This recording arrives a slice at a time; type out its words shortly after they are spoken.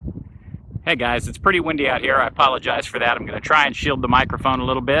Hey guys, it's pretty windy out here. I apologize for that. I'm going to try and shield the microphone a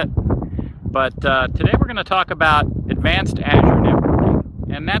little bit. But today we're going to talk about advanced Azure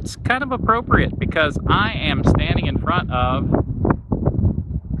networking. And that's kind of appropriate because I am standing in front of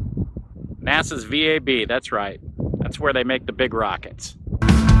NASA's VAB. That's right. That's where they make the big rockets.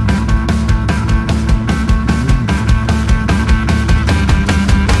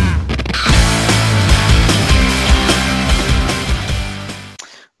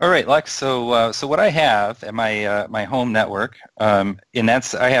 All right, Lex. So what I have at my home network, and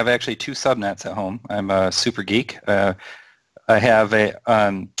I have actually two subnets at home. I'm a super geek. I have a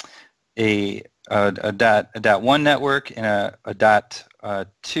dot one network and a dot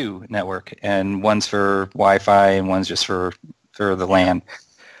two network, and one's for Wi-Fi and one's just for the LAN.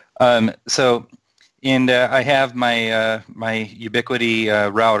 I have my Ubiquity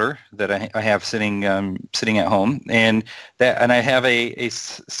router that I have sitting at home, and I have a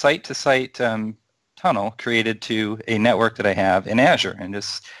site-to-site tunnel created to a network that I have in Azure, and I'll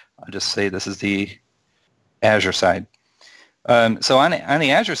just say this is the Azure side. So on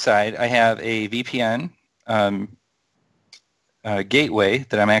the Azure side, I have a VPN gateway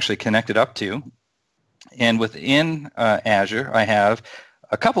that I'm actually connected up to, and within Azure, I have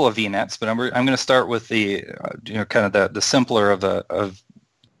a couple of VNets, but I'm going to start with the kind of the simpler of the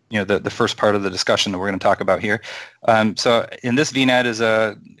first part of the discussion that we're going to talk about here. So in this VNet is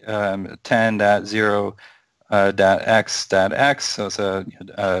a 10.0.x.x, so it's a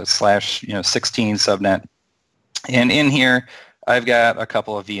slash 16 subnet, and in here I've got a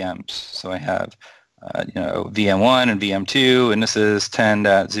couple of VMs. So I have VM1 and VM2, and this is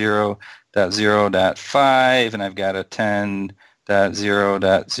 10.0.0.5, and I've got a 10.0.0.4.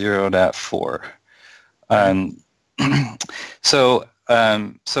 So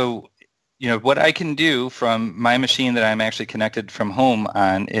what I can do from my machine that I'm actually connected from home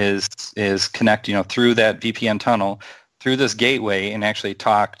on is connect through that VPN tunnel through this gateway and actually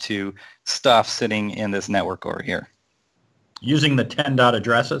talk to stuff sitting in this network over here. Using the 10 dot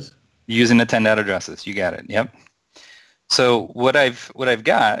addresses? Using the 10 dot addresses. You got it. Yep. So what I've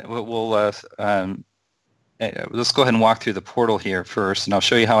got, let's go ahead and walk through the portal here first, and I'll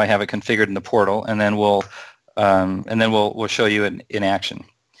show you how I have it configured in the portal, and then we'll show you in action.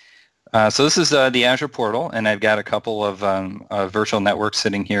 So this is the Azure portal, and I've got a couple of virtual networks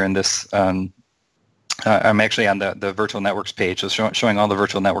sitting here in this. I'm actually on the virtual networks page, so showing all the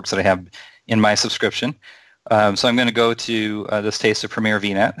virtual networks that I have in my subscription. So I'm going to go to this Taste of Premier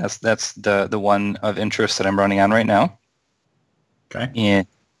VNet. That's the one of interest that I'm running on right now. Okay. And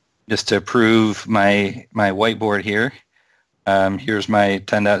just to prove my whiteboard here, here's my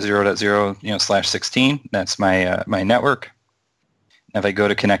 10.0.0 slash 16. That's my network. If I go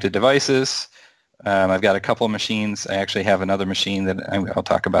to connected devices, I've got a couple of machines. I actually have another machine that I'll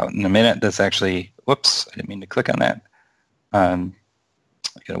talk about in a minute. That's actually, whoops, I didn't mean to click on that. I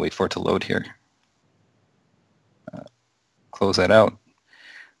gotta wait for it to load here. Close that out.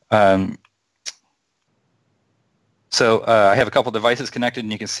 So I have a couple devices connected,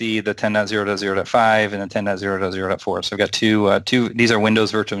 and you can see the 10.0.0.5 and the 10.0.0.4. So I've got two. These are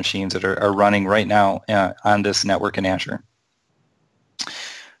Windows virtual machines that are running right now on this network in Azure.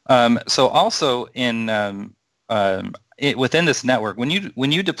 So also within this network, when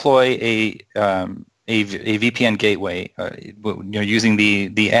you deploy a VPN gateway, using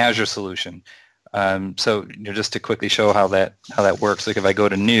the Azure solution. So just to quickly show how that works, like if I go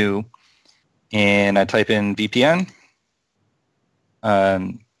to New and I type in VPN.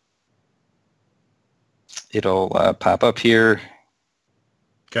 It'll pop up here.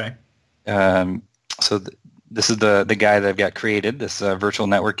 Okay. So this is the guy that I've got created, this virtual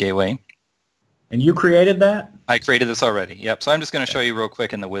network gateway. And you created that? I created this already. Yep. So I'm just going to show you real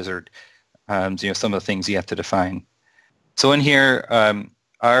quick in the wizard, some of the things you have to define. So in here,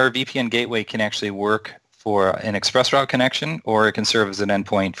 our VPN gateway can actually work for an express route connection, or it can serve as an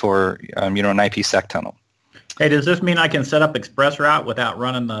endpoint for an IPsec tunnel. Hey, does this mean I can set up ExpressRoute without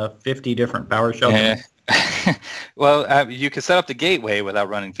running the 50 different PowerShell? Well, you can set up the gateway without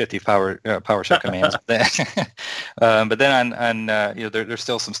running 50 PowerShell commands. But then there's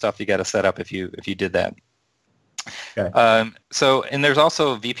still some stuff you got to set up if you did that. Okay. And there's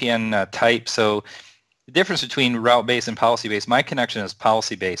also VPN type. So the difference between route-based and policy-based, my connection is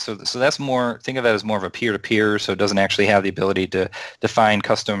policy-based. So that's more, think of that as more of a peer-to-peer, so it doesn't actually have the ability to define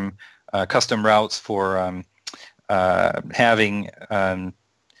custom routes for having,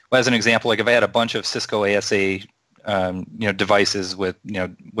 as an example, like if I had a bunch of Cisco ASA devices with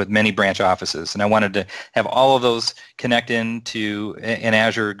many branch offices, and I wanted to have all of those connect into an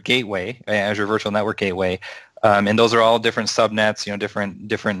Azure gateway, Azure Virtual Network Gateway, And those are all different subnets,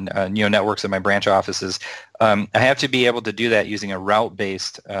 different networks in my branch offices. I have to be able to do that using a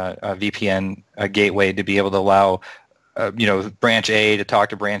route-based VPN gateway to be able to allow branch A to talk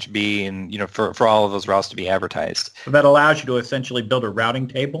to branch B, and for all of those routes to be advertised. So that allows you to essentially build a routing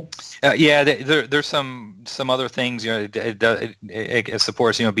table? Yeah, there's some other things. It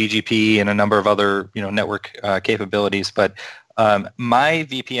supports BGP and a number of other network capabilities, but my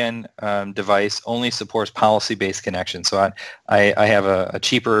VPN device only supports policy-based connections. So I have a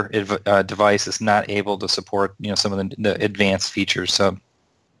cheaper device that's not able to support some of the advanced features. So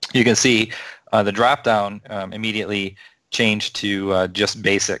you can see the drop-down immediately changed to just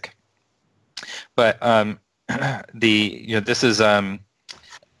basic. But this is I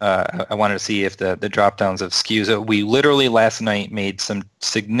wanted to see if the drop-downs of SKUs. We literally last night made some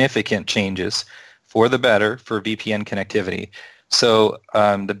significant changes for the better for VPN connectivity. So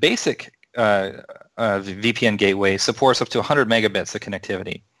the basic VPN gateway supports up to 100 megabits of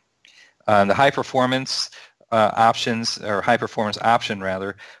connectivity. The high performance options, or high performance option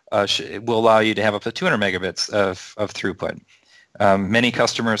rather, will allow you to have up to 200 megabits of throughput. Many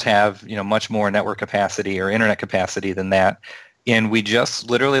customers have much more network capacity or internet capacity than that. And we just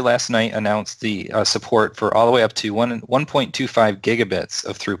literally last night announced the support for all the way up to 1.25 gigabits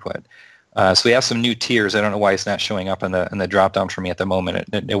of throughput. So we have some new tiers. I don't know why it's not showing up in the drop down for me at the moment.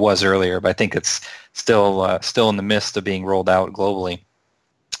 It was earlier, but I think it's still in the midst of being rolled out globally.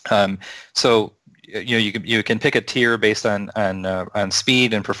 So you can pick a tier based on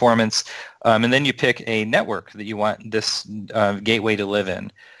speed and performance, and then you pick a network that you want this gateway to live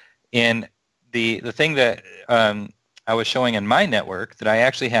in. And the thing that I was showing in my network that I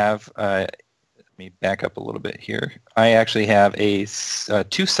actually have. Let me back up a little bit here. I actually have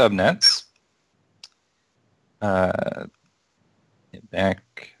two subnets. Let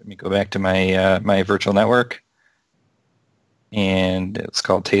me go back to my my virtual network, and it's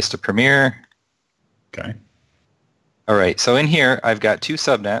called Taste of Premier. Okay. All right. So in here, I've got two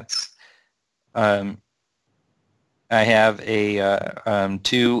subnets. I have a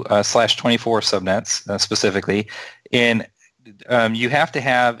 2/24 subnets specifically, and you have to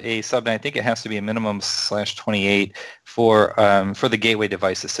have a subnet. I think it has to be a minimum /28 for the gateway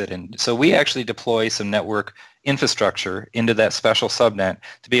device to sit in. So we actually deploy some network infrastructure into that special subnet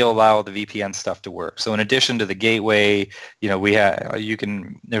to be able to allow the VPN stuff to work. So in addition to the gateway,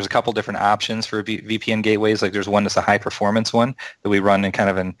 there's a couple different options for VPN gateways. Like there's one that's a high performance one that we run in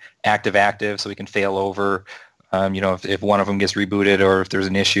kind of an active, so we can fail over. If one of them gets rebooted or if there's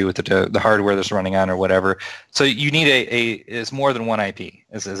an issue with the hardware that's running on or whatever. So you need it's more than one IP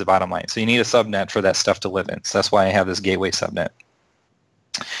is a bottom line. So you need a subnet for that stuff to live in. So that's why I have this gateway subnet.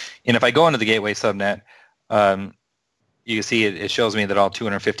 And if I go into the gateway subnet, you can see it shows me that all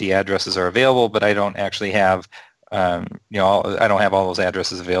 250 addresses are available, but I don't actually have, I don't have all those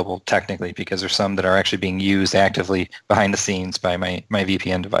addresses available technically because there's some that are actually being used actively behind the scenes by my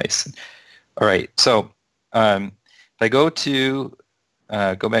VPN device. All right, so if I go back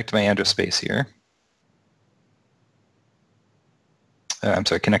to my address space here. I'm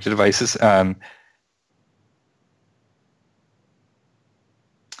sorry, connected devices.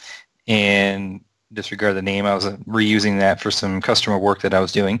 And disregard the name. I was reusing that for some customer work that I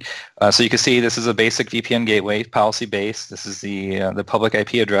was doing. So you can see this is a basic VPN gateway, policy-based. This is the public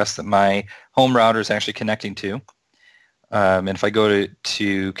IP address that my home router is actually connecting to. And if I go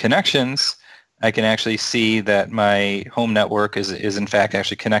to connections, I can actually see that my home network is in fact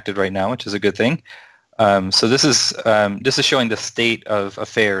actually connected right now, which is a good thing. So this is showing the state of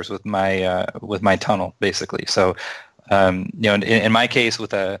affairs with my tunnel, basically. So in my case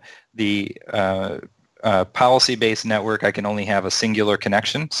with the policy-based network, I can only have a singular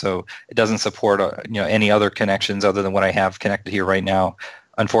connection, so it doesn't support any other connections other than what I have connected here right now.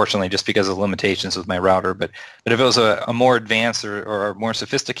 Unfortunately, just because of limitations with my router. But if it was a more advanced or a more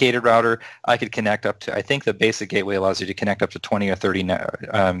sophisticated router, I could connect up to, I think the basic gateway allows you to connect up to 20 or 30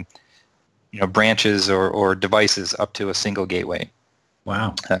 branches or devices up to a single gateway.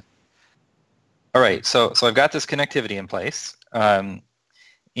 Wow. All right, so I've got this connectivity in place. And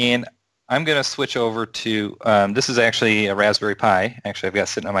I'm going to switch over to, this is actually a Raspberry Pi. Actually, I've got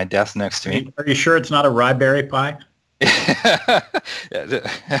sitting on my desk next to me. Are you sure it's not a Raspberry Pi?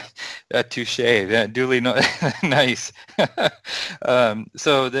 Touche. Duly nice.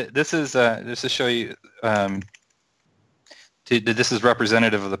 So this is just to show you. This is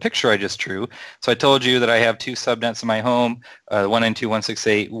representative of the picture I just drew. So I told you that I have two subnets in my home,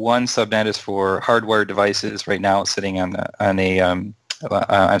 192.168. One subnet is for hardwired devices. Right now, it's sitting on a.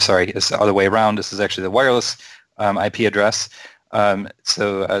 I'm sorry, it's the other way around. This is actually the wireless IP address. The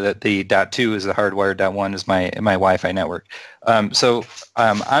 .2 is the hardwired, .1 is my Wi-Fi network.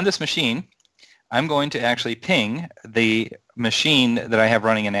 On this machine, I'm going to actually ping the machine that I have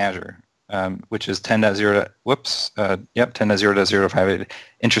running in Azure, which is 10.0. Whoops. 10.0.0.5.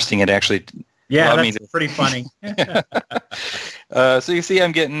 Interesting. It actually Yeah, that's pretty funny. So you see,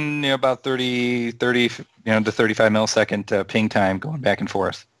 I'm getting about 30 to 35 millisecond ping time going back and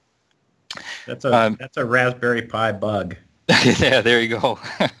forth. That's a Raspberry Pi bug. Yeah, there you go.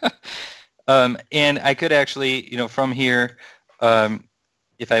 And I could actually, from here,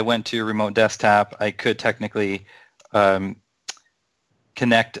 if I went to remote desktop, I could technically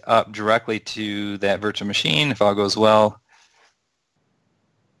connect up directly to that virtual machine if all goes well.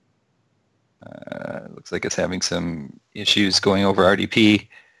 Looks like it's having some issues going over RDP.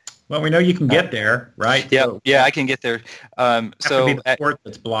 Well, we know you can get there, right? Yeah, I can get there. To be the port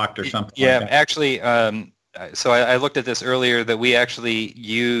that's blocked or something. Yeah, like that. Actually, so I looked at this earlier that we actually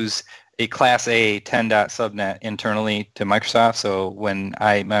use a Class A 10. Subnet internally to Microsoft. So when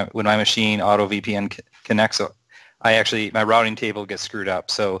my machine auto VPN connects, my routing table gets screwed up.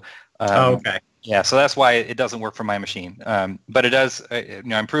 So okay. Yeah, so that's why it doesn't work for my machine. But it does.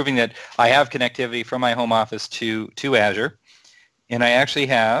 I'm proving that I have connectivity from my home office to Azure, and I actually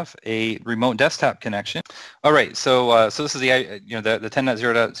have a remote desktop connection. All right, so this is the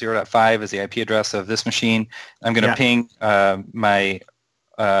 10.0.0.5 is the IP address of this machine. I'm going to ping my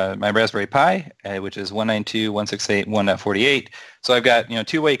Raspberry Pi, which is 192.168.1.48. So I've got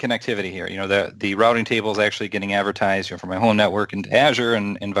two-way connectivity here. The routing table is actually getting advertised from my home network into Azure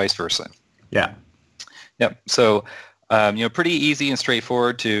and vice versa. Yeah. Yep. So, pretty easy and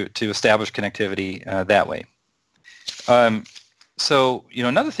straightforward to establish connectivity that way.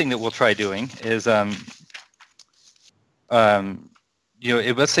 Another thing that we'll try doing is,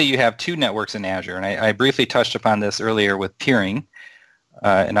 let's say you have two networks in Azure, and I briefly touched upon this earlier with peering,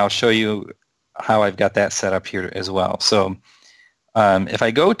 and I'll show you how I've got that set up here as well. So, if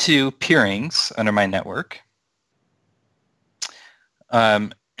I go to peerings under my network,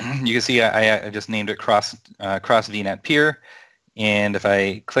 you can see I just named it cross VNet peer, and if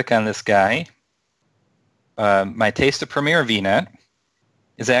I click on this guy, my Taste of Premier VNet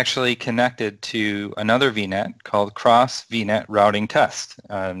is actually connected to another VNet called Cross VNet Routing Test,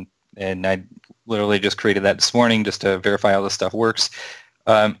 and I literally just created that this morning just to verify all this stuff works.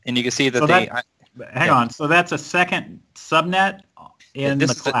 And you can see that hang on, so that's a second subnet in the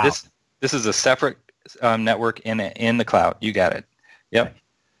cloud. This is a separate network in the cloud. You got it. Yep. Okay.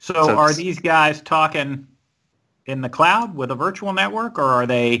 So are these guys talking in the cloud with a virtual network, or are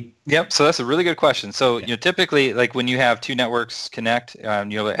they? Yep. So that's a really good question. So typically, like when you have two networks connect,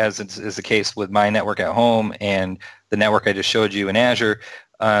 as is the case with my network at home and the network I just showed you in Azure,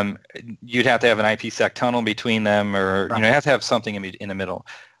 you'd have to have an IPsec tunnel between them, or you have to have something in the middle.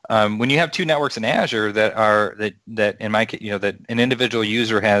 When you have two networks in Azure that in my case, that an individual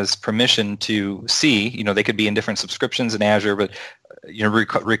user has permission to see, they could be in different subscriptions in Azure, but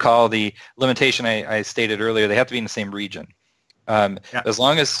recall the limitation I stated earlier. They have to be in the same region. As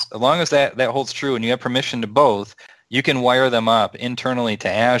long as that holds true, and you have permission to both, you can wire them up internally to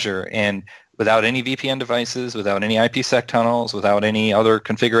Azure, and without any VPN devices, without any IPsec tunnels, without any other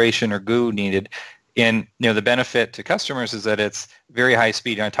configuration or GUI needed. And the benefit to customers is that it's very high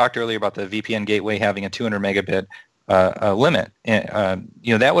speed. And I talked earlier about the VPN gateway having a 200 megabit limit. And,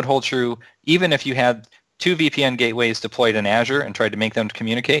 that would hold true even if you had two VPN gateways deployed in Azure and tried to make them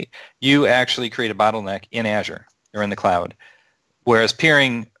communicate. You actually create a bottleneck in Azure or in the cloud. Whereas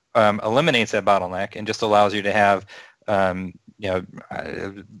peering eliminates that bottleneck and just allows you to have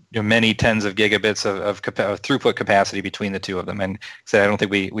many tens of gigabits of throughput capacity between the two of them. And so I don't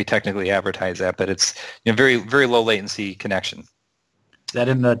think we technically advertise that, but it's very, very low latency connection. Is that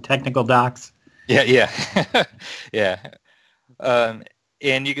in the technical docs? Yeah. Yeah.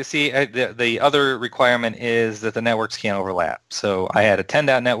 And you can see the other requirement is that the networks can't overlap. So I had a 10.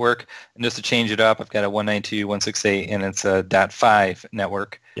 Network, and just to change it up, I've got a 192.168, and it's a .5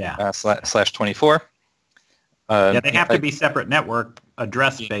 network /24. They have to be separate network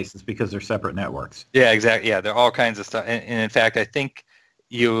address spaces because they're separate networks. Yeah, exactly. Yeah, there are all kinds of stuff. And in fact, I think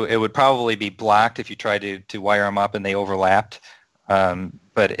it would probably be blocked if you tried to wire them up and they overlapped. And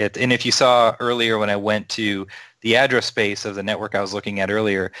if you saw earlier when I went to the address space of the network I was looking at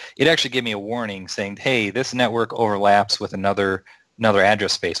earlier, it actually gave me a warning saying, hey, this network overlaps with another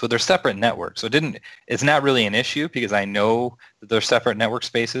address space. Well, they're separate networks, so it's not really an issue because I know that they're separate network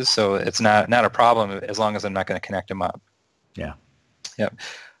spaces, so it's not a problem as long as I'm not going to connect them up. Yeah. Yep.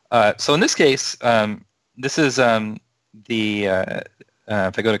 So in this case, this is the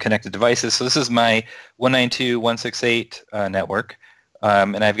if I go to connected devices, so this is my 192.168 network,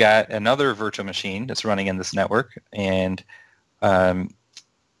 and I've got another virtual machine that's running in this network, and um,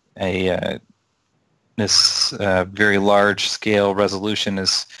 this very large scale resolution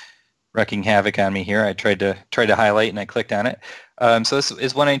is wreaking havoc on me here. I tried to highlight and I clicked on it. So this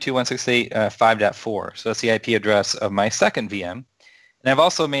is 192.168 5.4. So that's the IP address of my second VM. And I've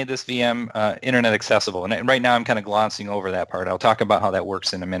also made this VM internet accessible. And right now I'm kind of glossing over that part. I'll talk about how that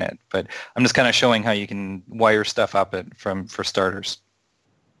works in a minute. But I'm just kind of showing how you can wire stuff up for starters.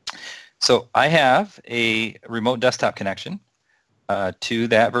 So I have a remote desktop connection to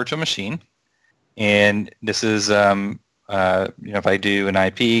that virtual machine. And this is, if I do an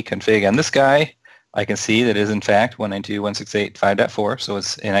IP config on this guy, I can see that it is in fact 192.168 5.4. So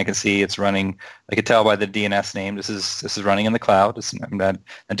and I can see it's running. I could tell by the DNS name. This is running in the cloud. I'm not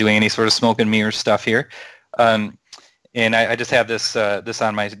doing any sort of smoke and mirrors stuff here. And I just have this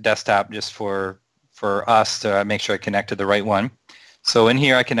on my desktop just for us to make sure I connect to the right one. So in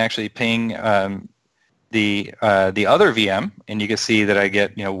here I can actually ping the other VM, and you can see that I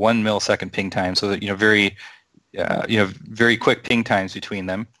get 1 millisecond ping time. So that very quick ping times between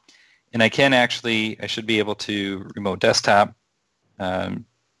them. And I should be able to remote desktop. So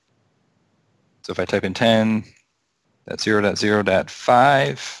if I type in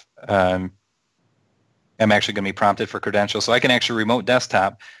 10.0.0.5, I'm actually going to be prompted for credentials. So I can actually remote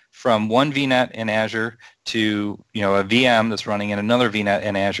desktop from one VNet in Azure to a VM that's running in another VNet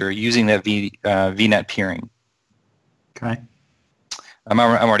in Azure using that VNet peering. Okay. I'm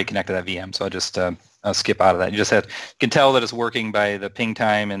already connected to that VM, so I'll skip out of that. You can tell that it's working by the ping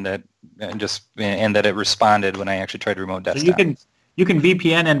time and that it responded when I actually tried to remote desktop. So you can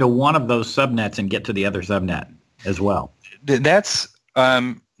VPN into one of those subnets and get to the other subnet as well. That's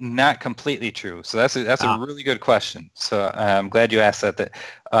not completely true. So that's a really good question. So I'm glad you asked that.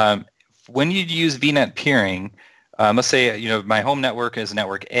 When you use VNet peering, let's say my home network is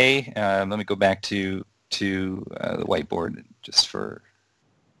network A. Let me go back to the whiteboard just for.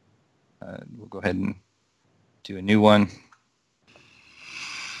 We'll go ahead and do a new one.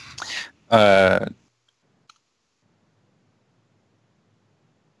 What's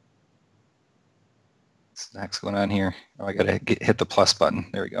next going on here? Oh, I got to hit the plus button.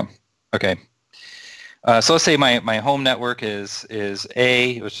 There we go. Okay. So let's say my home network is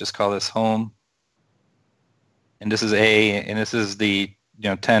A. Let's just call this home. And this is A, and this is the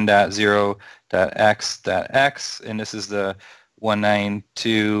 10.0.x.x, and this is the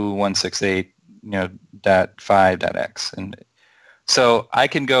 192.168.5.x, and so I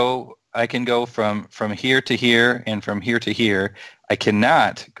can go from here to here and from here to here. I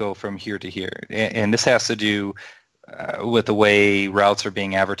cannot go from here to here, and this has to do with the way routes are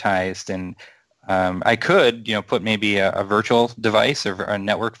being advertised. And I could put maybe a virtual device or a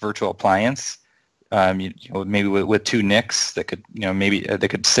network virtual appliance, maybe with two NICs that could maybe they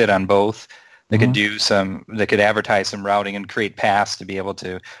could sit on both. They could they could advertise some routing and create paths to be able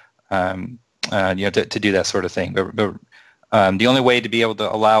to, to do that sort of thing. But the only way to be able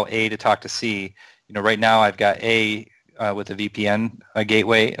to allow A to talk to C, right now I've got A with a VPN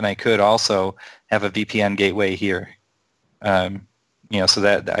gateway, and I could also have a VPN gateway here. So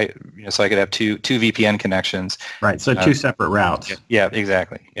that so I could have two VPN connections. Right. So two separate routes. Yeah.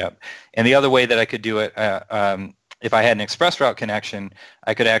 Exactly. Yep. And the other way that I could do it. If I had an express route connection,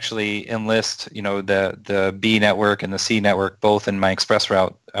 I could actually enlist, the B network and the C network both in my express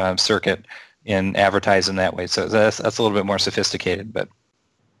route circuit and advertise them that way. So that's a little bit more sophisticated, but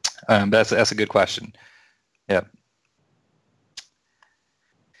that's a good question. Yeah.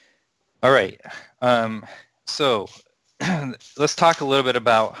 All right. So let's talk a little bit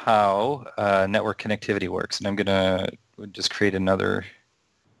about how network connectivity works, and I'm gonna just create another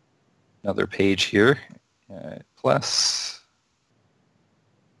page here. Plus.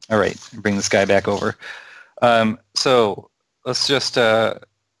 All right, bring this guy back over. So let's just, I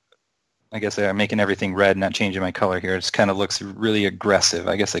guess I'm making everything red, not changing my color here. It just kind of looks really aggressive.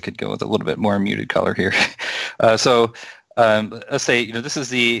 I guess I could go with a little bit more muted color here. So let's say, this is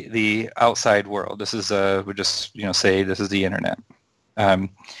the outside world. This is, we just, say this is the internet. And,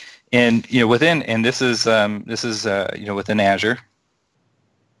 this is within Azure.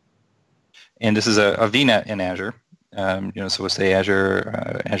 And this is a VNet in Azure, so we'll say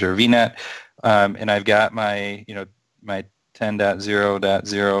Azure VNet, and I've got my, my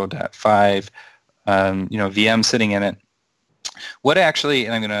 10.0.0.5, VM sitting in it. What actually,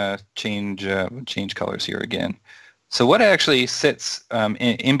 and I'm going to change colors here again. So what actually sits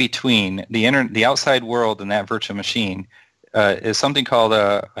in between the outside world and that virtual machine is something called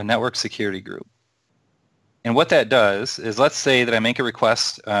a network security group. And what that does is, let's say that I make a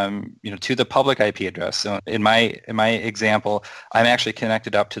request, to the public IP address. So in my example, I'm actually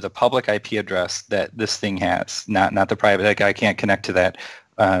connected up to the public IP address that this thing has, not the private. Like, I can't connect to that,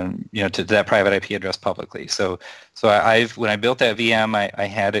 to that private IP address publicly. So when I built that VM, I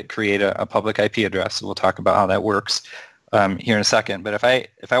had it create a public IP address. So we'll talk about how that works here in a second. But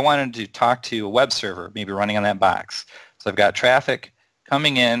if I wanted to talk to a web server, maybe running on that box, so I've got traffic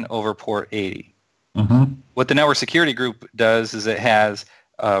coming in over port 80. Mm-hmm. What the network security group does is it has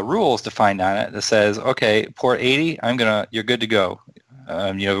rules defined on it that says, okay, port 80, you're good to go.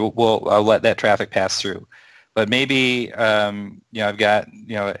 I'll let that traffic pass through. But maybe, I've got,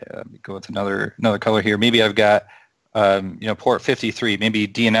 let me go with another color here. Maybe I've got, port 53, maybe a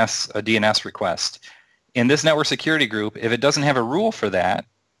DNS request. In this network security group, if it doesn't have a rule for that,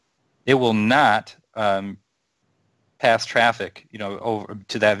 it will not pass traffic, over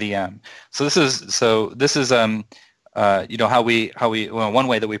to that VM. So this is how we one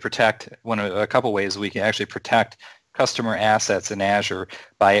way that we protect, a couple ways we can actually protect customer assets in Azure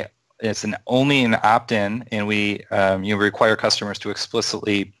by only an opt-in, and we require customers to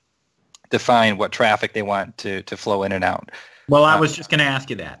explicitly define what traffic they want to flow in and out. Well, I was just going to ask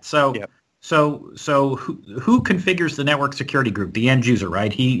you that. So. Yep. So who configures the network security group? The end user,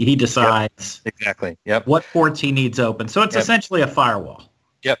 right? He decides exactly. Yep. What ports he needs open. So it's essentially a firewall.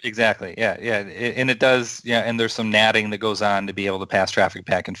 Yep, exactly. Yeah. And it does. Yeah, and there's some natting that goes on to be able to pass traffic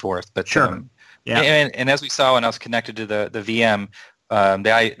back and forth. But sure. And as we saw when I was connected to the VM,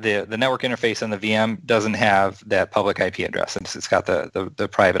 the network interface on the VM doesn't have that public IP address. It's got the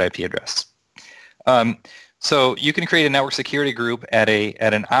private IP address. So you can create a network security group at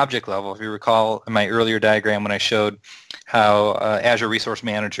an object level. If you recall in my earlier diagram when I showed how Azure Resource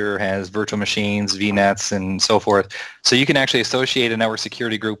Manager has virtual machines, VNets, and so forth. So you can actually associate a network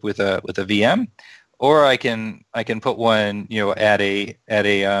security group with a VM, or I can put one at a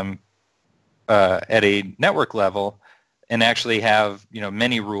network level and actually have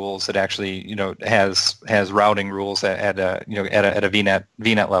many rules that actually has routing rules at a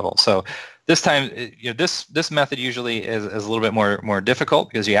VNet level. So this time, this method usually is a little bit more difficult,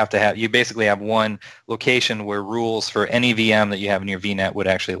 because you basically have one location where rules for any VM that you have in your VNet would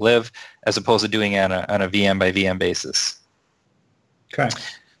actually live, as opposed to doing it on a VM by VM basis. Okay.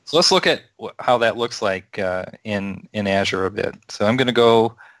 So let's look at how that looks like in Azure a bit. So I'm going to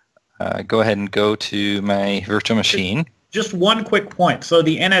go ahead and go to my virtual machine. Just one quick point. So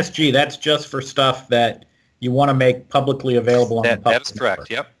the NSG, that's just for stuff that you want to make publicly available on the public That is correct.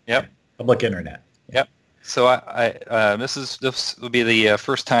 network. Yep. Public internet. Yep. So this will be the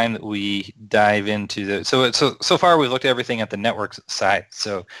first time that we dive into the. So far we've looked at everything at the network side.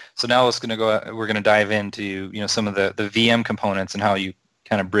 So now we're going to dive into some of the VM components and how you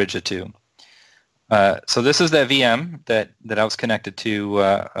kind of bridge the two. So this is that VM that I was connected to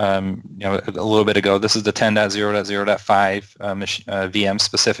a little bit ago. This is the 10.0.0.5 VM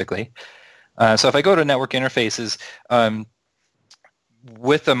specifically. So if I go to network interfaces,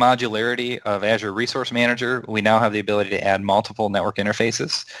 with the modularity of Azure Resource Manager, we now have the ability to add multiple network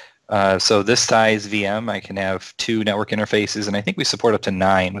interfaces. So this size VM, I can have 2 network interfaces, and I think we support up to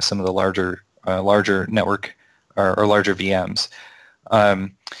 9 with some of the larger network or larger VMs.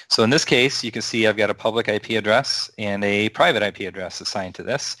 So in this case, you can see I've got a public IP address and a private IP address assigned to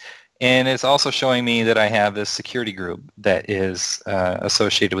this. And it's also showing me that I have this security group that is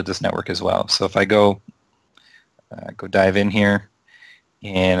associated with this network as well. So if I go dive in here,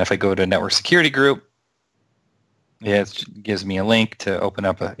 and if I go to network security group, it gives me a link to open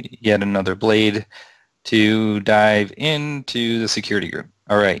up yet another blade to dive into the security group.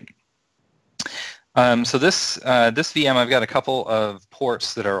 All right. So this VM, I've got a couple of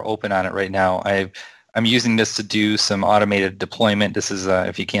ports that are open on it right now. I'm using this to do some automated deployment. This is,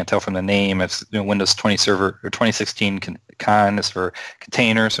 if you can't tell from the name, it's Windows 20 Server or 2016 Con is for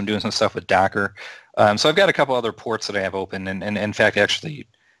containers. So I'm doing some stuff with Docker. So I've got a couple other ports that I have open, and in fact, actually,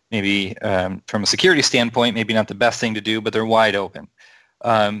 maybe from a security standpoint, maybe not the best thing to do, but they're wide open.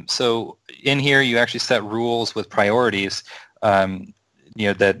 So in here, you actually set rules with priorities.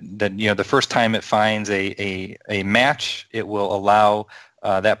 The first time it finds a match, it will allow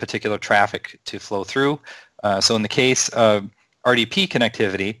that particular traffic to flow through. So in the case of RDP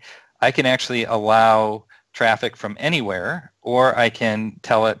connectivity, I can actually allow traffic from anywhere, or I can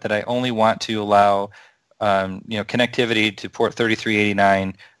tell it that I only want to allow connectivity to port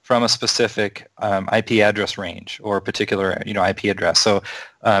 3389 from a specific IP address range or a particular IP address. So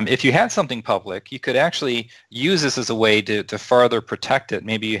if you had something public, you could actually use this as a way to further protect it.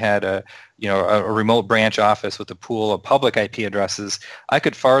 Maybe you had a remote branch office with a pool of public IP addresses. I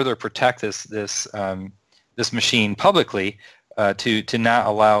could further protect this this machine publicly to not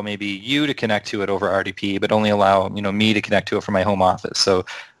allow maybe you to connect to it over RDP, but only allow me to connect to it from my home office. So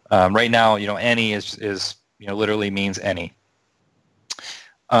right now, any is literally means any.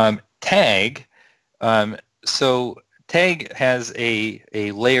 Tag. So tag has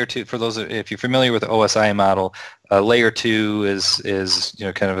a layer 2. For those if you're familiar with the OSI model, layer 2 is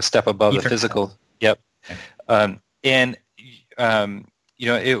kind of a step above the physical. Yep. And a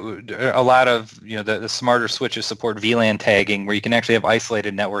lot of the smarter switches support VLAN tagging, where you can actually have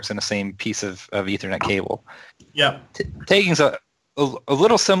isolated networks in the same piece of Ethernet cable. Yeah. Tagging's a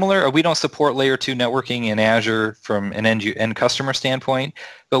little similar. We don't support layer 2 networking in Azure from an end customer standpoint,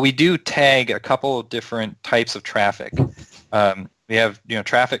 but we do tag a couple of different types of traffic. We have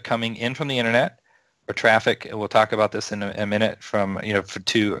traffic coming in from the internet, or traffic, and we'll talk about this in a minute, from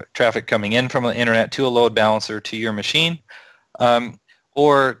to traffic coming in from the internet to a load balancer to your machine,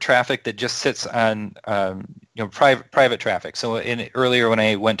 or traffic that just sits on private traffic. So earlier when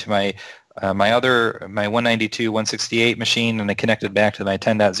I went to my 192.168 machine and I connected back to my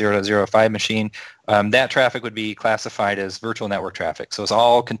 10.0.0.5 machine, that traffic would be classified as virtual network traffic. So it's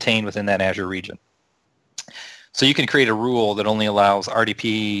all contained within that Azure region. So you can create a rule that only allows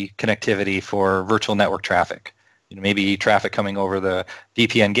RDP connectivity for virtual network traffic. Maybe traffic coming over the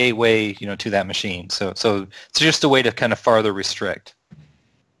VPN gateway, to that machine. So it's just a way to kind of farther restrict.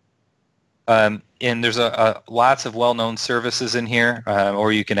 And there's lots of well-known services in here,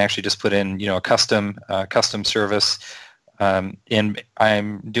 or you can actually just put in, a custom service. And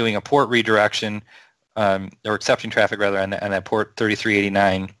I'm doing a port redirection, or accepting traffic rather on that port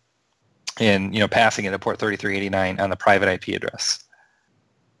 3389, and passing it at port 3389 on the private IP address.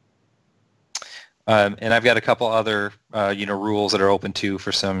 And I've got a couple other rules that are open to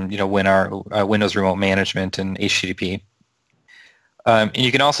for some Windows remote management and HTTP. And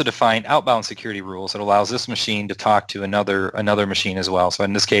you can also define outbound security rules that allows this machine to talk to another machine as well. So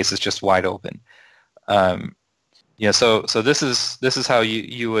in this case, it's just wide open. So this is how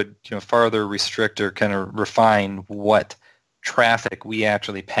you would farther restrict or kind of refine what traffic we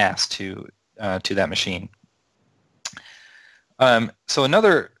actually pass to that machine. So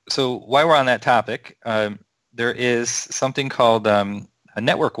while we're on that topic, there is something called a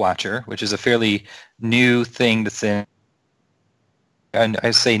Network Watcher, which is a fairly new thing that's in. And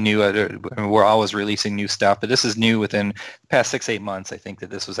I say new, we're always releasing new stuff, but this is new within the past 6-8 months. I think that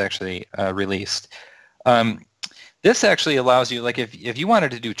this was actually released. This actually allows you, like if you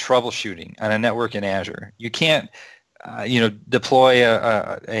wanted to do troubleshooting on a network in Azure, you can't deploy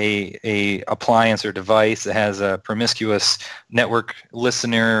a appliance or device that has a promiscuous network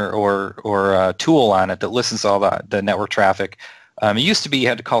listener or a tool on it that listens to all the network traffic. It used to be you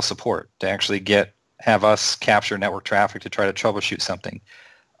had to call support to actually have us capture network traffic to try to troubleshoot something.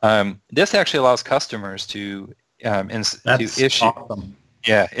 This actually allows customers to issue. Awesome.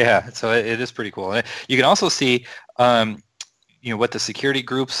 Yeah. So it is pretty cool. You can also see, what the security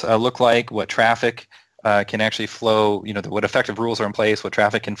groups look like, what traffic can actually flow. What effective rules are in place, what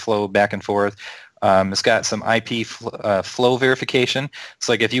traffic can flow back and forth. It's got some IP flow verification. It's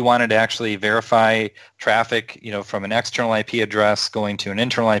like if you wanted to actually verify traffic, from an external IP address going to an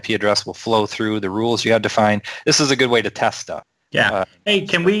internal IP address, will flow through the rules you have defined. This is a good way to test stuff. Yeah. Hey,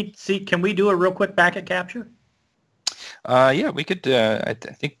 can we do a real quick packet capture? Yeah, we could. I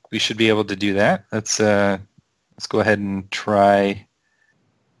think we should be able to do that. Let's go ahead and try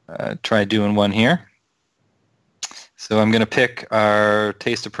doing one here. So I'm going to pick our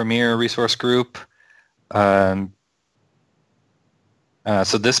Taste of Premier resource group. So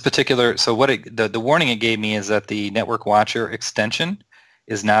this particular, the warning it gave me is that the Network Watcher extension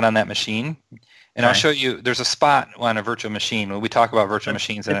is not on that machine. And I'll show you, there's a spot on a virtual machine when we talk about virtual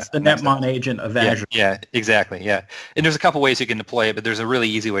machines. It's the Netmon agent of Azure. Yeah, exactly, yeah. And there's a couple ways you can deploy it, but there's a really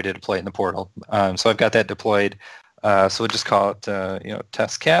easy way to deploy it in the portal. So I've got that deployed. So we'll just call it,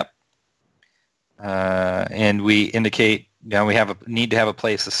 test cap. And we indicate, we need to have a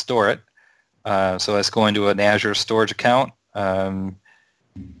place to store it. So let's go into an Azure storage account.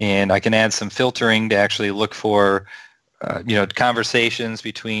 And I can add some filtering to actually look for conversations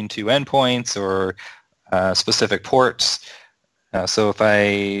between two endpoints or specific ports. So if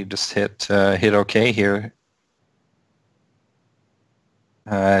I just hit OK here,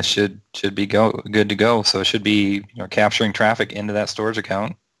 should be good to go. So it should be capturing traffic into that storage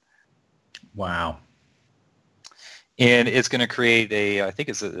account. Wow. And it's going to create I think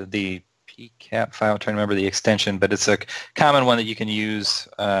it's the PCAP file. I'm trying to remember the extension, but it's a common one that you can use.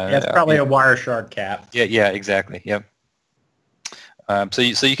 It's probably a Wireshark cap. Yeah, exactly. Yep. So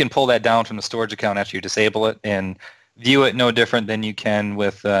you can pull that down from the storage account after you disable it, and view it no different than you can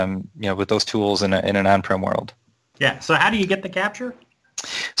with with those tools in an on-prem world. Yeah. So how do you get the capture?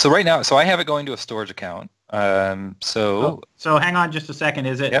 So right now, I have it going to a storage account. So hang on just a second.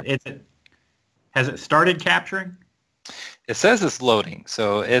 Yep. Has it started capturing? It says it's loading,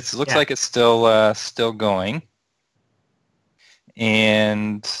 so it looks Yeah. like it's still going.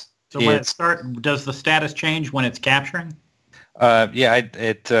 And So when it does the status change when it's capturing? That's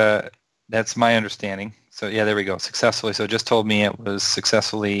my understanding. So yeah, there we go. Successfully. So it just told me it was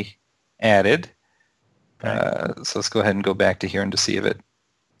successfully added. Okay. So let's go ahead and go back to here and to see if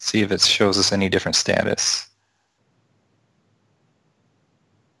it shows us any different status.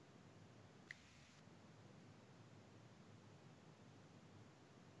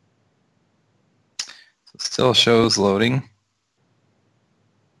 So it still shows loading.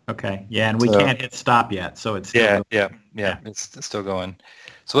 Okay. Yeah, and we can't hit stop yet, so it's still going. Yeah. It's still going.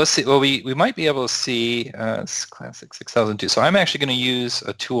 So let's see. Well, we might be able to see Classic 6002. So I'm actually going to use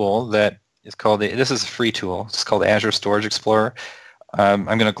a tool that is called this is a free tool. It's called Azure Storage Explorer. I'm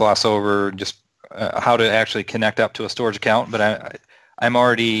going to gloss over just how to actually connect up to a storage account, but I've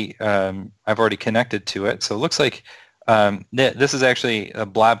already connected to it. So it looks like this is actually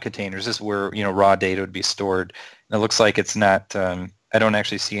blob containers. This is where raw data would be stored. And it looks like it's not. I don't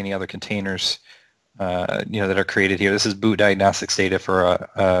actually see any other containers that are created here. This is boot diagnostics data for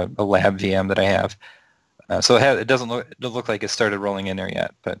a lab VM that I have. So it doesn't look like it started rolling in there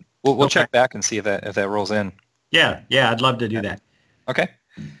yet, but we'll check back and see if that rolls in. Yeah, I'd love to do that. Okay.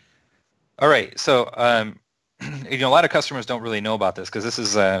 All right. So a lot of customers don't really know about this because this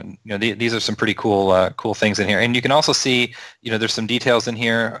is these are some pretty cool things in here, and you can also see there's some details in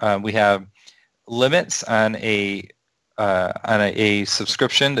here. We have limits on a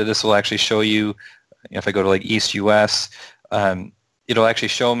subscription that this will actually show you. If I go to like East US, it'll actually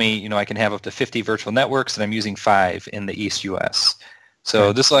show me, I can have up to 50 virtual networks, and I'm using 5 in the East US.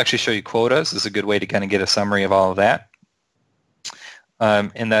 So this will actually show you quotas. This is a good way to kind of get a summary of all of that.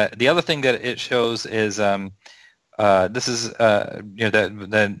 And the other thing that it shows is this is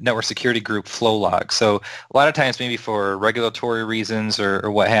the network security group flow log. So a lot of times, maybe for regulatory reasons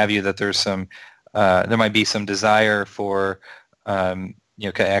or what have you, that there's some there might be some desire for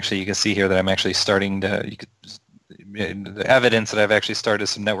actually you can see here that I'm actually starting the evidence that I've actually started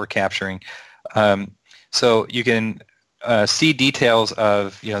some network capturing. So you can see details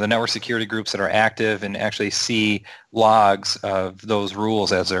of the network security groups that are active and actually see logs of those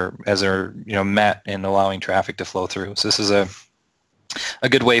rules as they're met and allowing traffic to flow through. So this is a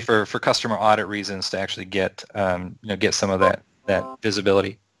good way for customer audit reasons to actually get get some of that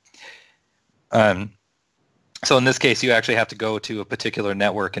visibility. So in this case, you actually have to go to a particular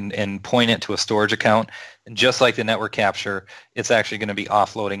network and point it to a storage account. And just like the network capture, it's actually going to be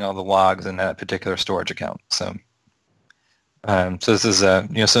offloading all the logs in that particular storage account. So, this is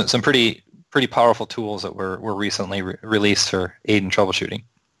some pretty powerful tools that were recently released for aid in troubleshooting.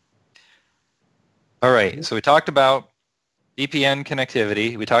 All right, so we talked about VPN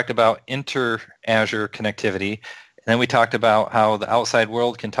connectivity. We talked about inter-Azure connectivity. And then we talked about how the outside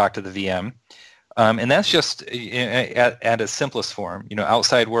world can talk to the VM. And that's just at its simplest form.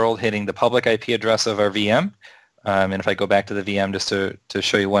 Outside world hitting the public IP address of our VM. And if I go back to the VM just to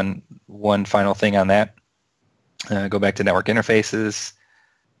show you one final thing on that, go back to network interfaces.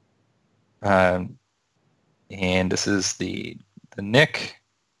 And this is the NIC.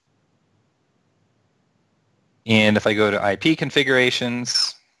 And if I go to IP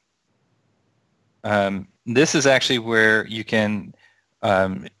configurations, this is actually where you can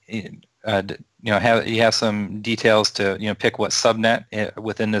have some details to pick what subnet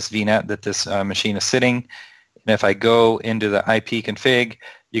within this VNet that this machine is sitting. And if I go into the IP config,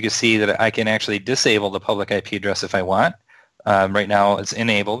 you can see that I can actually disable the public IP address if I want. Right now it's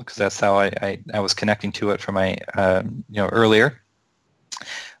enabled because that's how I was connecting to it from my earlier.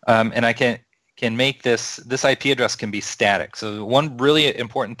 And I can make this IP address can be static. So one really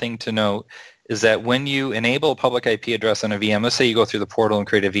important thing to note is that when you enable a public IP address on a VM, let's say you go through the portal and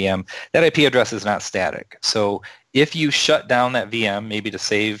create a VM, that IP address is not static. So if you shut down that VM, maybe to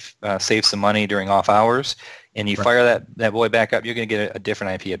save some money during off hours, and you fire that boy back up, you're going to get a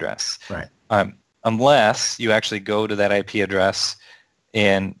different IP address. Right. Unless you actually go to that IP address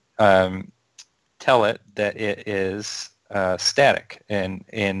and tell it that it is static,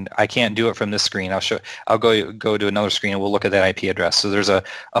 and I can't do it from this screen. I'll go to another screen and we'll look at that IP address. So there's a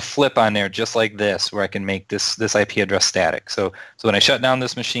flip on there just like this where I can make this IP address static. So when I shut down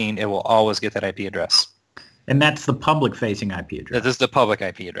this machine, it will always get that IP address. And that's the public facing IP address. This is the public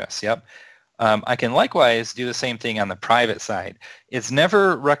IP address. Yep. I can likewise do the same thing on the private side. It's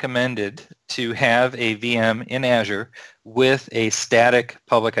never recommended to have a VM in Azure with a static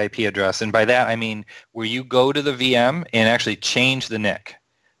public IP address. And by that, I mean where you go to the VM and actually change the NIC.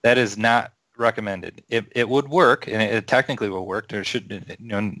 That is not recommended. It would work, and it technically will work. There should be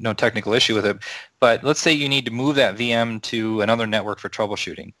no technical issue with it. But let's say you need to move that VM to another network for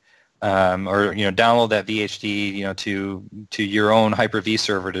troubleshooting. Or download that VHD to your own Hyper-V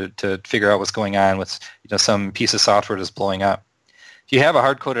server to figure out what's going on with some piece of software that's blowing up. If you have a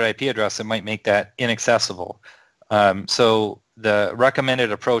hard-coded IP address, it might make that inaccessible. So the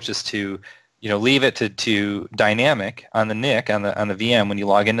recommended approach is to leave it to dynamic on the NIC on the VM when you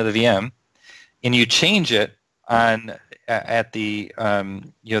log into the VM, and you change it at the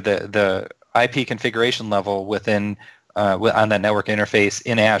the IP configuration level within. On that network interface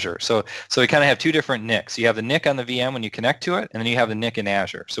in Azure. So we kind of have two different NICs. You have the NIC on the VM when you connect to it, and then you have the NIC in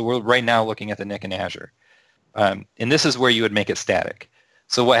Azure. So we're right now looking at the NIC in Azure. And this is where you would make it static.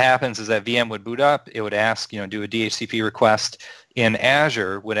 So what happens is that VM would boot up, it would ask, do a DHCP request, and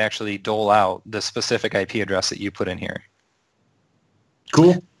Azure would actually dole out the specific IP address that you put in here.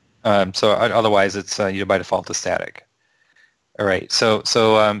 Cool. So otherwise it's by default it's static. All right, so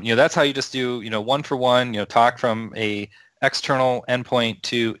that's how you just do one for one, talk from a external endpoint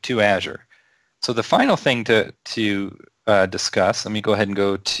to Azure. So the final thing to discuss, let me go ahead and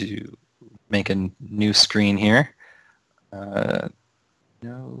go to make a new screen here. No,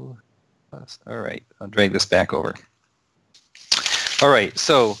 all right, I'll drag this back over. All right,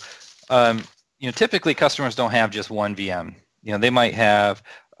 so typically customers don't have just one VM. They might have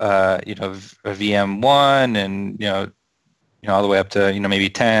a VM1 and all the way up to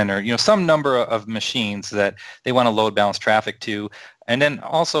maybe 10 or some number of machines that they want to load balance traffic to, and then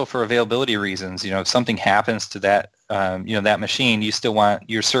also for availability reasons, if something happens to that that machine, you still want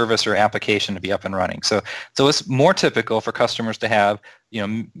your service or application to be up and running. So it's more typical for customers to have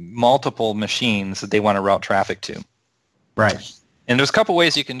multiple machines that they want to route traffic to. Right. And there's a couple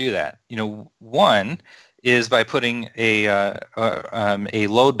ways you can do that. One is by putting a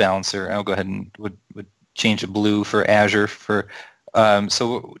load balancer. I'll go ahead and would change to blue for Azure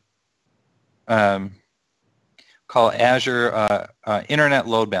call Azure Internet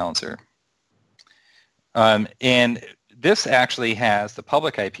Load Balancer. And this actually has the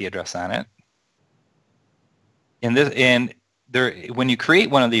public IP address on it. When you create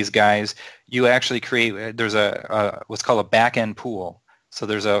one of these guys, you actually create, there's what's called a backend pool. So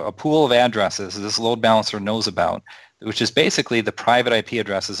there's a pool of addresses this load balancer knows about, which is basically the private IP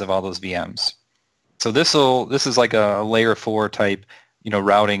addresses of all those VMs. So this is like a layer 4 type,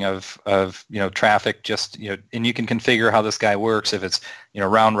 routing of traffic. Just and you can configure how this guy works if it's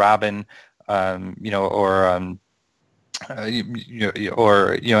round robin, or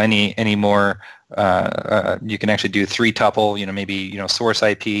any more. You can actually do 3 tuple, maybe source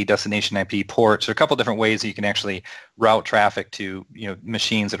IP, destination IP, ports. There are a couple different ways that you can actually route traffic to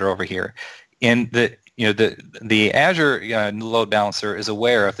machines that are over here. And the Azure load balancer is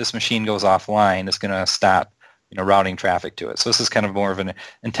aware if this machine goes offline, it's going to stop routing traffic to it. So this is kind of more of an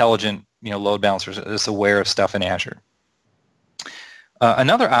intelligent load balancer that's aware of stuff in Azure.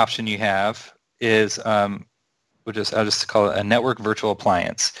 Another option you have is I'll just call it a network virtual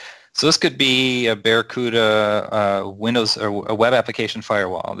appliance. So this could be a Barracuda Windows or a web application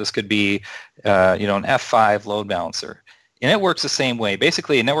firewall. This could be an F5 load balancer. And it works the same way.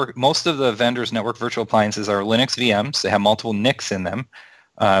 Basically, most of the vendors' network virtual appliances are Linux VMs. They have multiple NICs in them,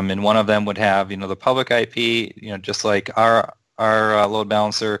 and one of them would have the public IP, just like our load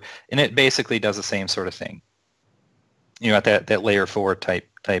balancer, and it basically does the same sort of thing. At that layer 4 type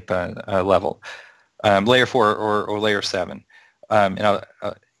level, layer 4 or layer 7.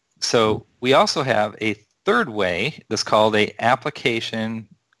 So we also have a third way that's called a application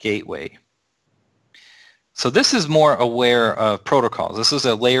gateway. So this is more aware of protocols. This is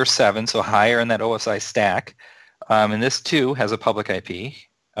a layer 7, so higher in that OSI stack. And this too has a public IP.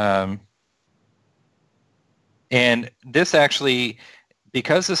 And this actually,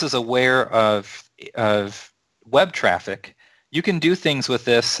 because this is aware of web traffic, you can do things with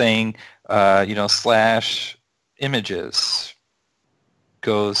this saying, slash images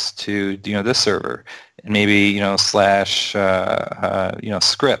goes to this server, and maybe slash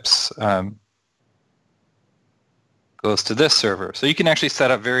scripts goes to this server. So you can actually set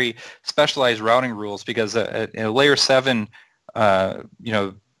up very specialized routing rules because at a layer 7 a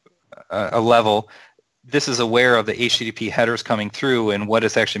level, this is aware of the HTTP headers coming through and what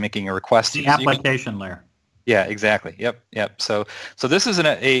it's actually making a request to. The application layer. Yeah, exactly. Yep. So this is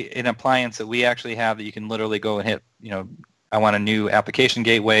an appliance that we actually have that you can literally go and hit I want a new application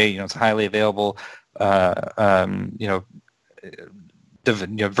gateway. It's a highly available,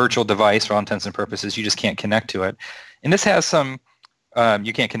 virtual device for all intents and purposes. You just can't connect to it. And this has some,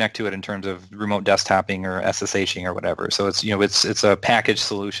 you can't connect to it in terms of remote desktoping or SSHing or whatever. So it's a package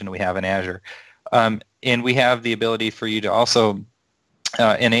solution we have in Azure. And we have the ability for you to also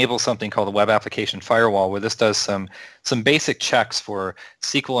enable something called the Web Application Firewall, where this does some basic checks for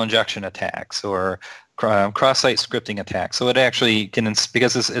SQL injection attacks or cross-site scripting attacks. So it actually can,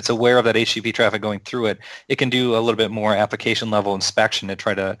 because it's aware of that HTTP traffic going through it, it can do a little bit more application level inspection to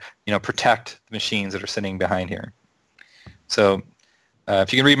try to protect the machines that are sitting behind here. So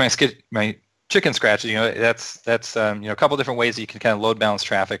if you can read my chicken scratch, that's a couple different ways that you can kind of load balance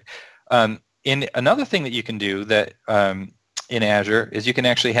traffic. And another thing that you can do that in Azure is you can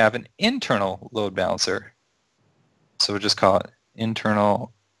actually have an internal load balancer. So we'll just call it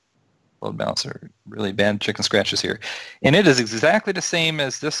internal load balancer. Really bad chicken scratches here. And it is exactly the same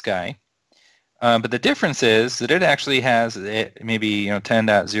as this guy. But the difference is that it actually has maybe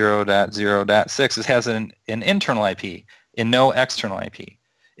 10.0.0.6. It has an internal IP and no external IP.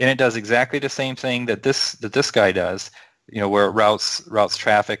 And it does exactly the same thing that this guy does. Where it routes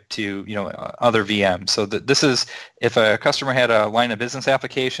traffic to other VMs. So this is, if a customer had a line of business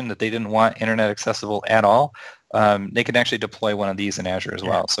application that they didn't want internet accessible at all, they can actually deploy one of these in Azure as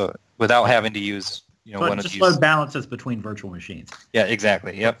well. So without having to use one of these. Just load balances between virtual machines. Yeah,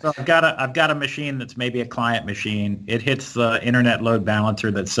 exactly. Yep. So I've got a machine that's maybe a client machine. It hits the internet load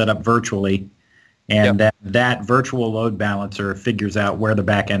balancer that's set up virtually, and that virtual load balancer figures out where the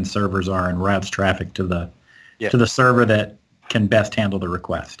back end servers are and routes traffic to the server that can best handle the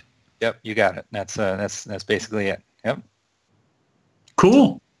request. Yep, you got it. That's basically it. Yep.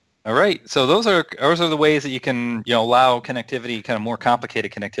 Cool. All right. So those are the ways that you can allow connectivity, kind of more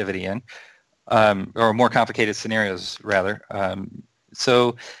complicated connectivity in, or more complicated scenarios rather.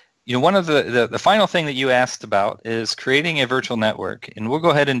 So one of the final thing that you asked about is creating a virtual network, and we'll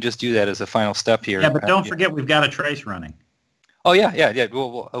go ahead and just do that as a final step here. Yeah, but don't forget we've got a trace running. Oh yeah.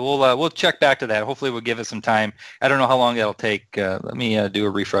 We'll check back to that. Hopefully, we'll give it some time. I don't know how long that'll take. Let me do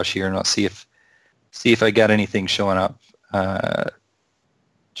a refresh here, and I'll see if I got anything showing up. In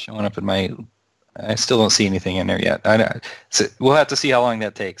my. I still don't see anything in there yet. So we'll have to see how long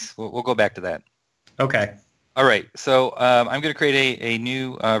that takes. We'll go back to that. Okay. All right. So I'm going to create a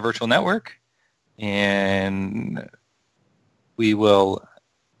new virtual network, and we will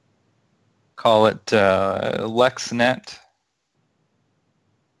call it LexNet.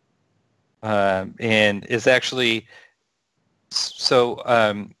 And is actually, so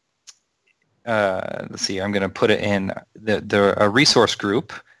let's see, I'm going to put it in a resource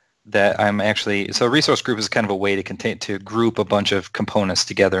group that I'm actually, so a resource group is kind of a way to group a bunch of components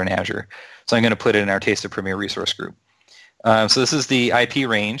together in Azure. So I'm going to put it in our Taste of Premier resource group. So this is the IP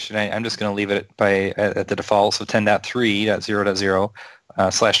range, and I'm just going to leave it at the default, so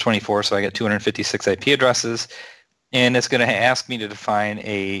 10.3.0.0/24, so I get 256 IP addresses. And it's going to ask me to define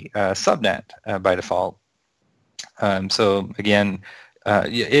a subnet by default. So again,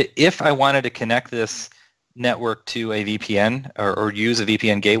 if I wanted to connect this network to a VPN or use a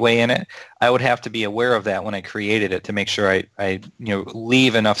VPN gateway in it, I would have to be aware of that when I created it to make sure I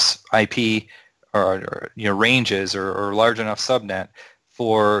leave enough IP or ranges or large enough subnet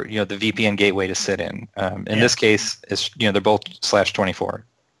for the VPN gateway to sit in. In this case, it's they're both /24.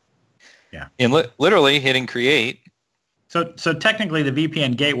 Yeah. And literally hitting create. So technically, the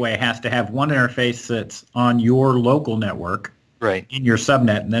VPN gateway has to have one interface that's on your local network, right, in your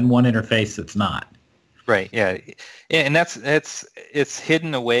subnet, and then one interface that's not. Right. Yeah, and it's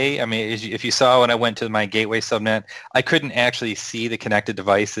hidden away. I mean, if you saw when I went to my gateway subnet, I couldn't actually see the connected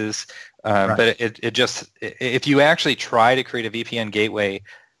devices. Right. But it just, if you actually try to create a VPN gateway,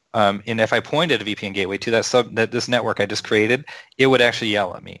 and if I pointed a VPN gateway to this network I just created, it would actually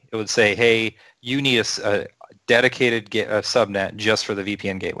yell at me. It would say, "Hey, you need a dedicated subnet just for the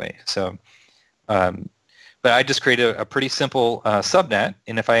VPN gateway." So, but I just created a pretty simple subnet,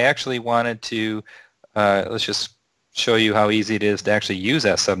 and if I actually wanted to, let's just show you how easy it is to actually use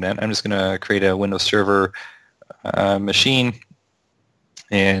that subnet. I'm just going to create a Windows Server machine,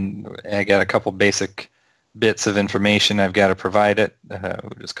 and I got a couple basic bits of information I've got to provide it.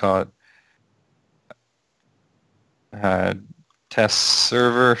 We'll just call it test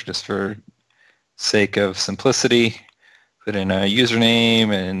server, just for sake of simplicity. Put in a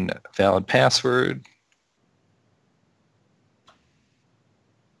username and valid password.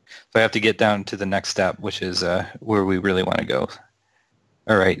 So I have to get down to the next step, which is where we really want to go.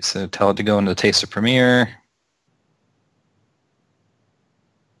 All right, so tell it to go into the Taste of Premier.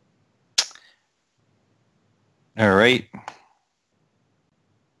 All right,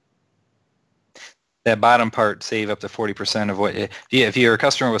 that bottom part save up to 40% of what, if you're a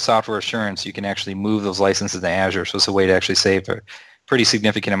customer with software assurance, you can actually move those licenses to Azure. So it's a way to actually save a pretty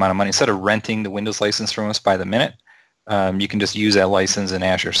significant amount of money. Instead of renting the Windows license from us by the minute, you can just use that license in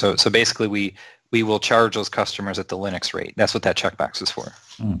Azure. So basically we will charge those customers at the Linux rate. That's what that checkbox is for.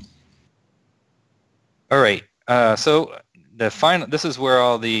 All right. So this is where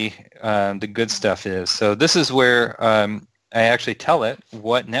all the good stuff is. So this is where I actually tell it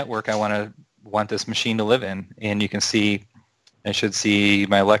what network I want this machine to live in, and you can see I should see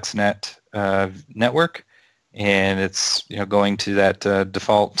my LexNet network, and it's going to that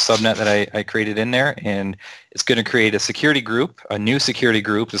default subnet that I created in there, and it's going to create a security group, a new security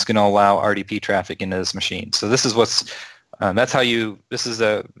group that's going to allow RDP traffic into this machine. So this is that's how this is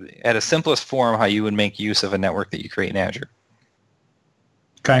at a simplest form how you would make use of a network that you create in Azure.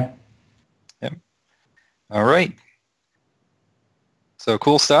 Okay. Yep. All right. So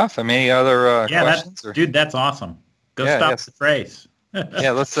cool stuff. Any other questions? Dude, that's awesome. Go stop the trace.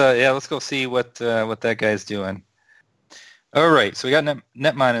 Let's go see what that guy's doing. All right, so we got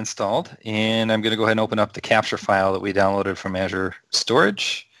Netmon installed, and I'm going to go ahead and open up the capture file that we downloaded from Azure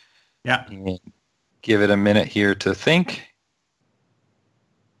Storage. Yeah. And give it a minute here to think.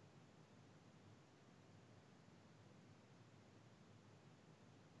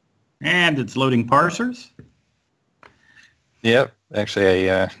 And it's loading parsers. Yep. Actually,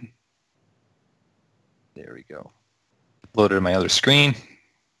 there we go. Loaded to my other screen.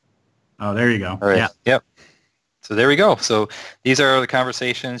 Oh, there you go. All right. Yeah. Yep. So there we go. So these are the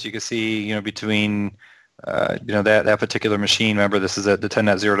conversations you can see, between, that particular machine. Remember, this is at the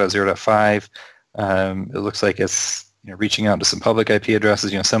 10.0.0.5. It looks like it's reaching out to some public IP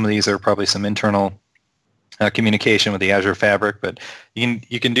addresses. Some of these are probably some internal communication with the Azure Fabric, but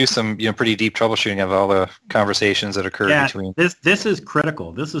you can do some pretty deep troubleshooting of all the conversations that occur between. This is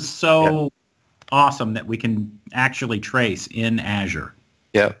critical. This is so awesome that we can actually trace in Azure.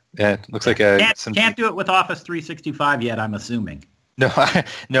 Yeah, it looks like can't do it with Office 365 yet, I'm assuming. No,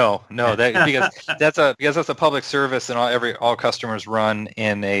 because that's a public service, and all customers run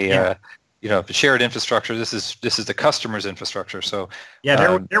in a shared infrastructure. This is the customer's infrastructure. So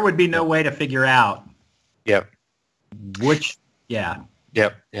there would be no way to figure out. Yep.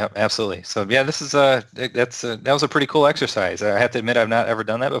 Yep, absolutely. So this is that was a pretty cool exercise. I have to admit I've not ever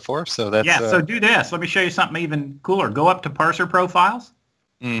done that before. So that's so do this. Let me show you something even cooler. Go up to parser profiles.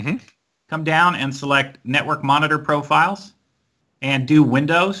 Mm-hmm. Come down and select network monitor profiles and do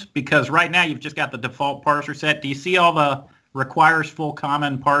Windows, because right now you've just got the default parser set. Do you see all the requires full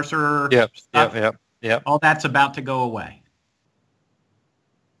common parser stuff? Yep. All that's about to go away.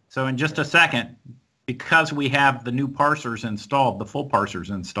 So in just a second, because we have the new parsers installed, the full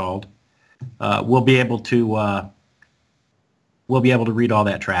parsers installed, we'll be able to read all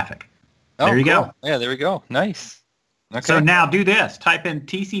that traffic. There you go. Yeah, there we go. Nice. Okay. So now do this. Type in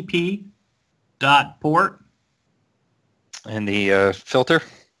TCP.port. And the filter?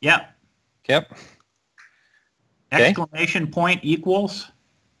 Yep. Yep. Exclamation point equals?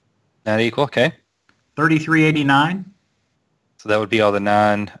 Not equal, okay. 3389. So that would be all the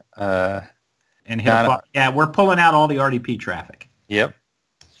we're pulling out all the RDP traffic. Yep.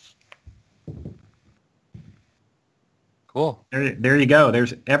 Cool. There you go.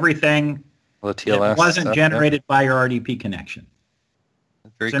 There's everything that wasn't generated by your RDP connection.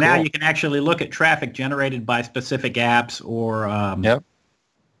 Very cool. Now you can actually look at traffic generated by specific apps or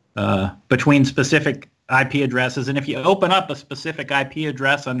between specific IP addresses. And if you open up a specific IP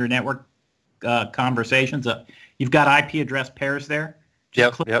address under network conversations, you've got IP address pairs there.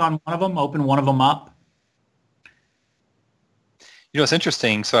 Just click on one of them, open one of them up. It's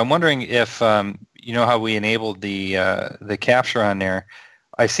interesting. So I'm wondering if, how we enabled the capture on there.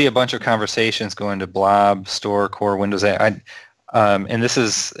 I see a bunch of conversations going to blob, store, core, Windows. And this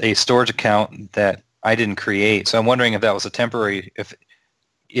is a storage account that I didn't create. So I'm wondering if that was a temporary, if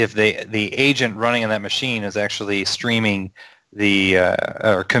the agent running on that machine is actually streaming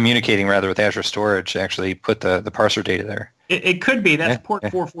or communicating rather with Azure Storage, actually put the parser data there. It could be. That's port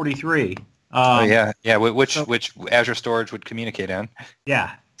 443. Which Azure Storage would communicate on.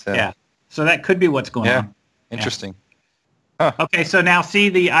 Yeah. So that could be what's going on. Interesting. Huh. Okay, so now see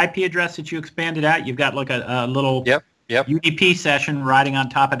the IP address that you expanded out? You've got like a little UDP session riding on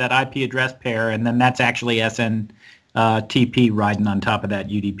top of that IP address pair, and then that's actually SNTP riding on top of that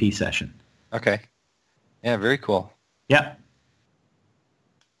UDP session. Okay. Yeah, very cool. Yep.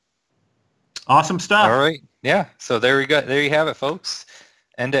 Awesome stuff. All right. Yeah. So there we go. There you have it, folks.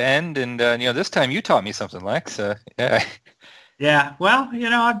 End to end, and this time you taught me something, Lex. Yeah. Yeah. Well,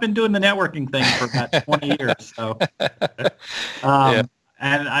 I've been doing the networking thing for about 20 years, so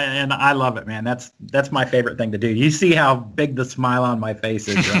I love it, man. That's my favorite thing to do. You see how big the smile on my face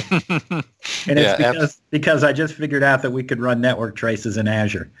is, right? And it's because I just figured out that we could run network traces in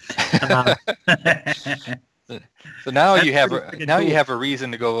Azure. So now you have a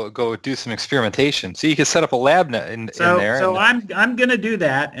reason to go do some experimentation. So you can set up a lab in there. So I'm going to do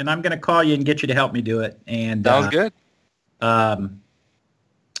that, and I'm going to call you and get you to help me do it. And sounds good. I'm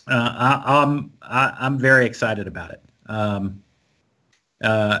very excited about it.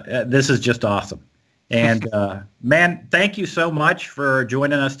 This is just awesome. And man, thank you so much for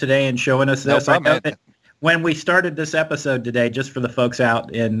joining us today and showing us this. No problem, I know that when we started this episode today, just for the folks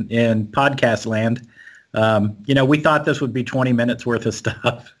out in podcast land, we thought this would be 20 minutes worth of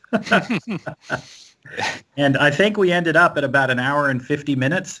stuff. And I think we ended up at about an hour and 50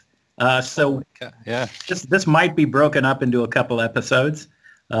 minutes. So yeah, this might be broken up into a couple episodes.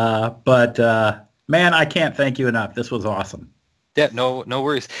 But man, I can't thank you enough. This was awesome. Yeah, no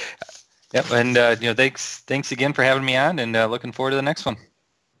worries. Yep, and thanks again for having me on, and looking forward to the next one.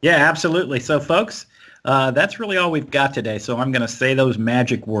 Yeah, absolutely. So, folks, that's really all we've got today. So I'm going to say those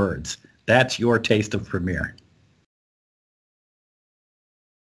magic words. That's your taste of Premiere.